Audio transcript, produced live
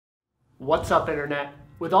What's up, Internet?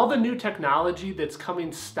 With all the new technology that's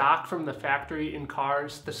coming stock from the factory in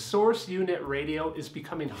cars, the source unit radio is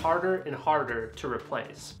becoming harder and harder to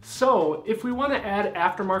replace. So if we want to add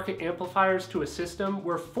aftermarket amplifiers to a system,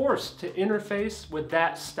 we're forced to interface with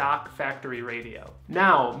that stock factory radio.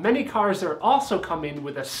 Now, many cars are also coming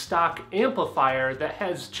with a stock amplifier that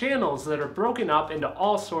has channels that are broken up into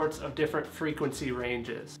all sorts of different frequency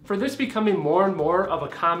ranges. For this becoming more and more of a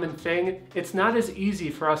common thing, it's not as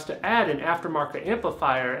easy for us to add an aftermarket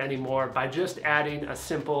amplifier anymore by just adding a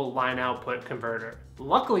simple line output converter.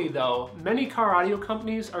 Luckily though, many car audio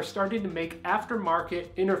companies are starting to make aftermarket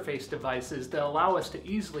interface devices that allow us to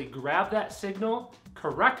easily grab that signal,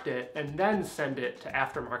 correct it, and then send it to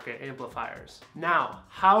aftermarket amplifiers. Now,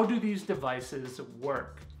 how do these devices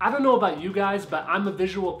work? I don't know about you guys, but I'm a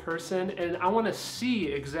visual person and I want to see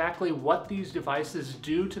exactly what these devices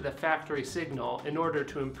do to the factory signal in order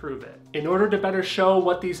to improve it. In order to better show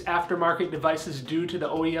what these aftermarket devices do to the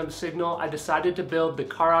OEM signal, I decided to build the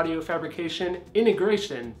CarAudioFabrication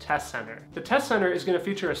Integration Test Center. The test center is going to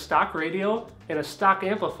feature a stock radio and a stock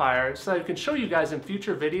amplifier so that I can show you guys in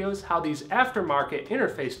future videos how these aftermarket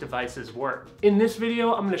interface devices work. In this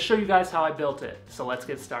video, I'm going to show you guys how I built it, so let's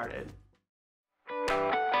get started.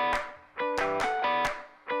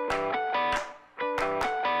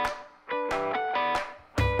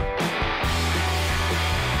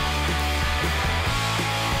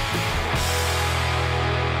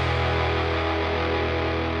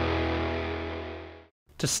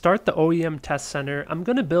 To start the OEM test center, I'm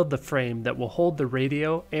going to build the frame that will hold the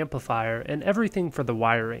radio, amplifier, and everything for the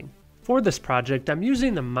wiring. For this project, I'm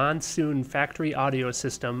using the Monsoon factory audio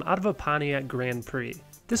system out of a Pontiac Grand Prix.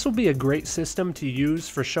 This will be a great system to use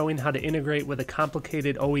for showing how to integrate with a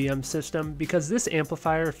complicated OEM system because this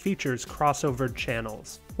amplifier features crossover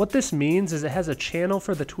channels. What this means is it has a channel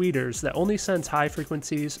for the tweeters that only sends high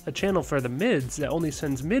frequencies, a channel for the mids that only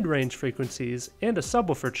sends mid-range frequencies, and a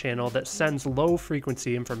subwoofer channel that sends low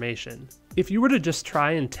frequency information. If you were to just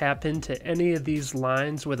try and tap into any of these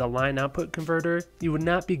lines with a line output converter, you would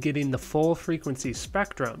not be getting the full frequency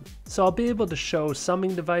spectrum. So I'll be able to show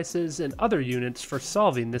summing devices and other units for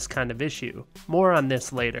solving this kind of issue. More on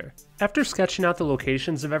this later. After sketching out the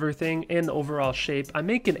locations of everything and the overall shape, I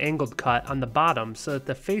make an angled cut on the bottom so that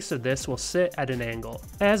the face of this will sit at an angle.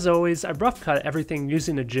 As always, I rough cut everything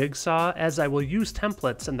using a jigsaw, as I will use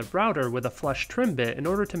templates and the router with a flush trim bit in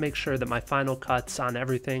order to make sure that my final cuts on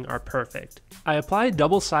everything are perfect. I apply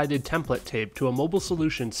double-sided template tape to a Mobile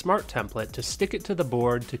Solutions Smart Template to stick it to the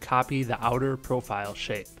board to copy the outer profile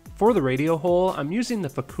shape. For the radio hole, I'm using the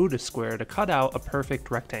Fukuda square to cut out a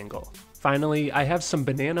perfect rectangle. Finally, I have some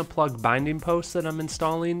banana plug binding posts that I'm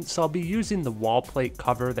installing, so I'll be using the wall plate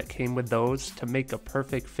cover that came with those to make a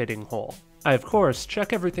perfect fitting hole. I of course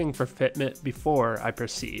check everything for fitment before I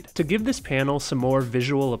proceed. To give this panel some more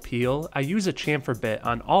visual appeal, I use a chamfer bit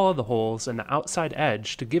on all of the holes and the outside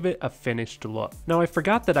edge to give it a finished look. Now I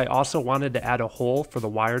forgot that I also wanted to add a hole for the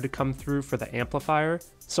wire to come through for the amplifier,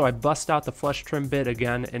 so I bust out the flush trim bit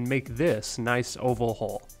again and make this nice oval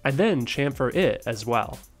hole. I then chamfer it as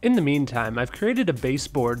well. In the meantime, I've created a base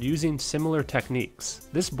board using similar techniques.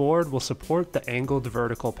 This board will support the angled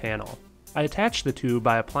vertical panel. I attach the two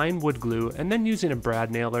by applying wood glue and then using a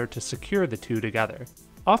brad nailer to secure the two together.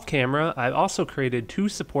 Off camera, I've also created two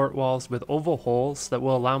support walls with oval holes that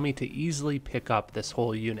will allow me to easily pick up this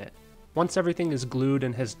whole unit. Once everything is glued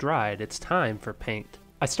and has dried, it's time for paint.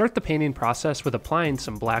 I start the painting process with applying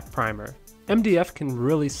some black primer. MDF can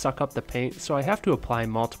really suck up the paint, so I have to apply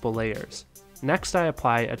multiple layers. Next, I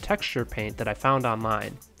apply a texture paint that I found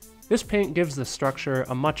online. This paint gives the structure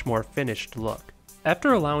a much more finished look.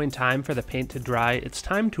 After allowing time for the paint to dry, it's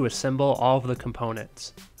time to assemble all of the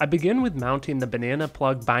components. I begin with mounting the banana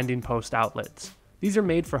plug binding post outlets. These are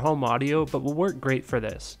made for home audio, but will work great for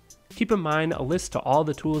this. Keep in mind, a list to all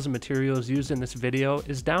the tools and materials used in this video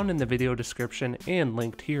is down in the video description and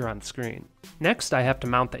linked here on screen. Next, I have to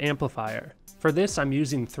mount the amplifier. For this, I'm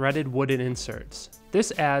using threaded wooden inserts.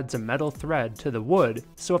 This adds a metal thread to the wood,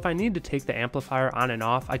 so if I need to take the amplifier on and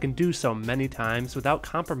off, I can do so many times without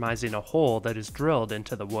compromising a hole that is drilled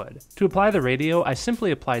into the wood. To apply the radio, I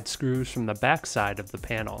simply applied screws from the back side of the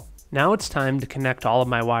panel. Now it's time to connect all of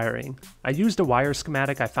my wiring. I used a wire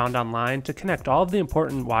schematic I found online to connect all of the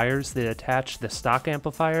important wires that attach the stock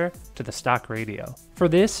amplifier to the stock radio. For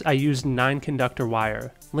this, I used 9-conductor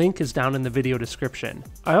wire. Link is down in the video description.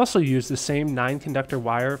 I also used the same 9-conductor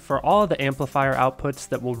wire for all of the amplifier outputs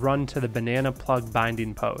that will run to the banana plug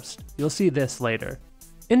binding post. You'll see this later.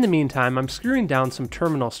 In the meantime, I'm screwing down some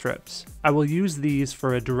terminal strips. I will use these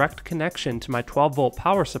for a direct connection to my 12-volt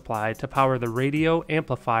power supply to power the radio,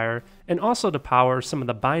 amplifier, and also to power some of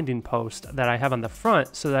the binding posts that I have on the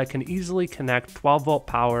front so that I can easily connect 12-volt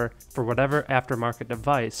power for whatever aftermarket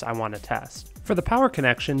device I want to test. For the power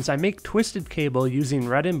connections, I make twisted cable using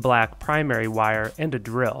red and black primary wire and a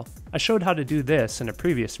drill. I showed how to do this in a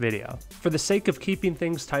previous video. For the sake of keeping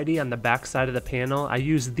things tidy on the back side of the panel, I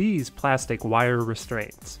use these plastic wire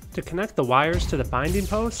restraints. To connect the wires to the binding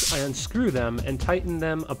posts, I unscrew them and tighten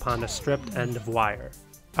them upon a stripped end of wire.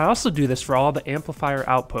 I also do this for all the amplifier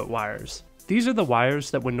output wires. These are the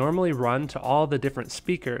wires that would normally run to all the different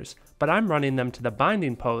speakers, but I'm running them to the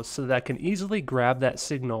binding post so that I can easily grab that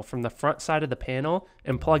signal from the front side of the panel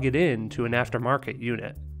and plug it in to an aftermarket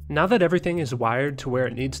unit. Now that everything is wired to where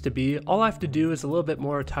it needs to be, all I have to do is a little bit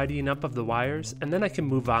more tidying up of the wires, and then I can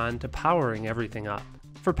move on to powering everything up.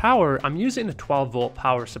 For power, I'm using a 12-volt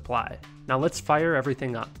power supply. Now let's fire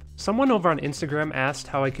everything up. Someone over on Instagram asked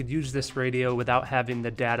how I could use this radio without having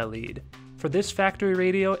the data lead. For this factory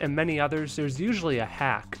radio and many others, there's usually a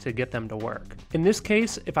hack to get them to work. In this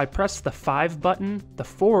case, if I press the 5 button, the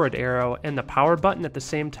forward arrow, and the power button at the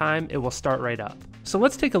same time, it will start right up. So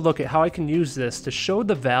let's take a look at how I can use this to show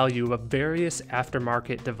the value of various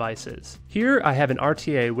aftermarket devices. Here I have an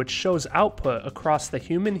RTA which shows output across the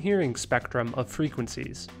human hearing spectrum of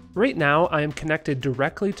frequencies. Right now, I am connected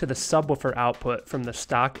directly to the subwoofer output from the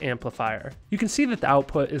stock amplifier. You can see that the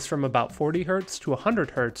output is from about 40 Hz to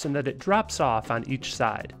 100 Hz and that it drops off on each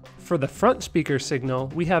side. For the front speaker signal,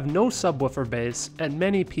 we have no subwoofer base and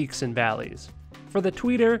many peaks and valleys. For the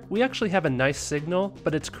tweeter, we actually have a nice signal,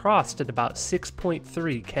 but it's crossed at about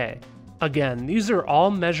 6.3 K. Again, these are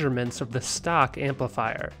all measurements of the stock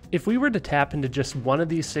amplifier. If we were to tap into just one of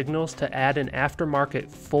these signals to add an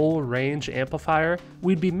aftermarket full range amplifier,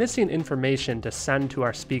 we'd be missing information to send to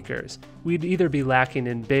our speakers. We'd either be lacking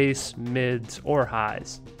in bass, mids, or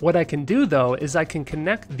highs. What I can do though is I can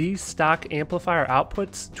connect these stock amplifier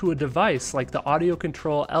outputs to a device like the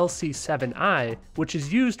AudioControl LC7i, which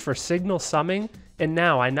is used for signal summing, and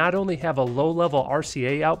now I not only have a low-level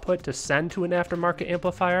RCA output to send to an aftermarket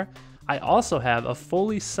amplifier, I also have a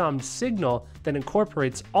fully summed signal that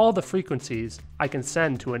incorporates all the frequencies I can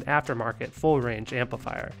send to an aftermarket full-range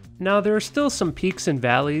amplifier. Now there are still some peaks and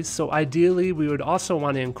valleys, so ideally we would also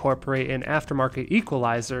want to incorporate an aftermarket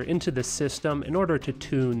equalizer into the system in order to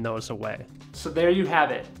tune those away. So there you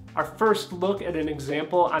have it. Our first look at an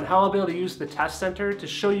example on how I'll be able to use the test center to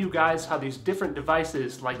show you guys how these different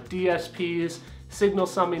devices like DSPs, signal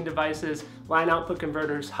summing devices, line output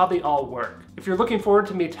converters, how they all work. If you're looking forward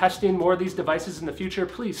to me testing more of these devices in the future,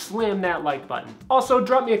 please slam that like button. Also,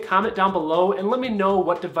 drop me a comment down below and let me know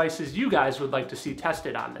what devices you guys would like to see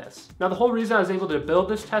tested on this. Now, the whole reason I was able to build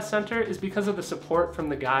this test center is because of the support from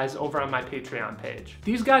the guys over on my Patreon page.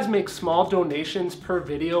 These guys make small donations per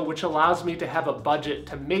video, which allows me to have a budget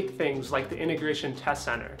to make things like the integration test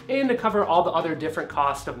center and to cover all the other different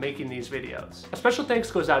costs of making these videos. A special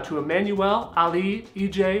thanks goes out to Emmanuel, Ali,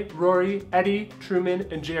 EJ, Rory, Eddie, Truman,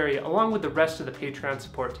 and Jerry, along with the rest of the Patreon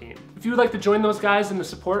support team. If you would like to join those guys in the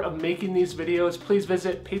support of making these videos, please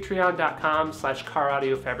visit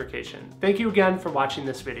patreon.com/CarAudioFabrication. Thank you again for watching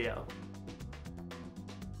this video.